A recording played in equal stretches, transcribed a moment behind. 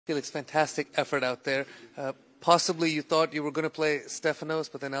Felix, fantastic effort out there. Possibly you thought you were going to play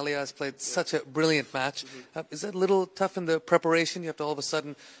Stefanos, but then Alias played such a brilliant match. Is that a little tough in the preparation? You have to all of a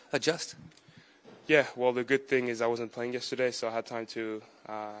sudden adjust? Yeah, well, the good thing is I wasn't playing yesterday, so I had time to,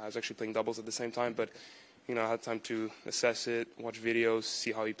 I was actually playing doubles at the same time, but, I had time to assess it, watch videos,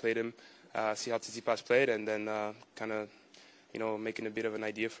 see how he played him, see how Tsitsipas played, and then kind of, making a bit of an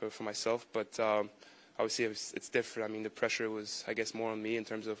idea for myself. But obviously it's different. I mean, the pressure was, I guess, more on me in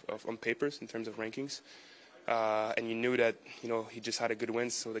terms of on papers, in terms of rankings. And you knew that, he just had a good win,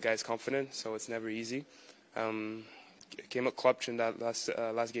 so the guy's confident, so it's never easy. Came up clutch in that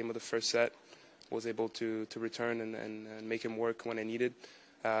last game of the first set. Was able to return and make him work when I needed.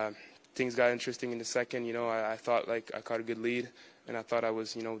 Things got interesting in the second. I thought like I caught a good lead, and I thought I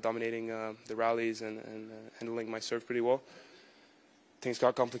was dominating the rallies and handling my serve pretty well. Things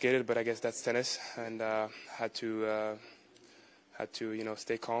got complicated, but I guess that's tennis, and had to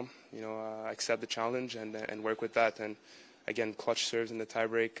stay calm, accept the challenge and work with that. And again, clutch serves in the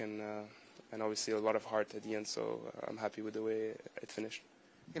tiebreak, and obviously a lot of heart at the end. So I'm happy with the way it finished.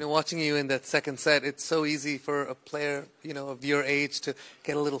 Watching you in that second set, it's so easy for a player, of your age to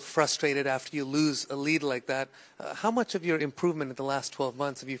get a little frustrated after you lose a lead like that. How much of your improvement in the last 12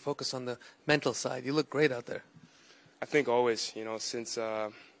 months have you focused on the mental side? You look great out there. I think always, since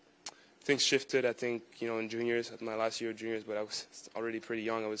things shifted, I think, in juniors, at my last year of juniors, but I was already pretty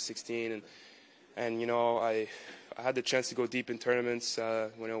young. I was 16, and I had the chance to go deep in tournaments,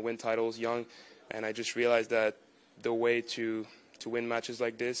 win titles young, and I just realized that the way to win matches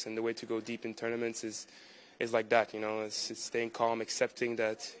like this and the way to go deep in tournaments is like that. It's staying calm, accepting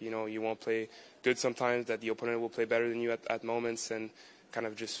that you won't play good sometimes, that the opponent will play better than you at moments, and kind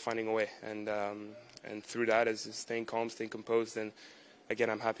of just finding a way. And through that is staying calm, staying composed. And again,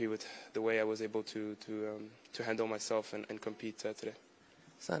 I'm happy with the way I was able to handle myself and compete today.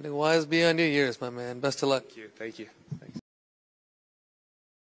 Sounding wise beyond your years, my man. Best of luck. Thank you.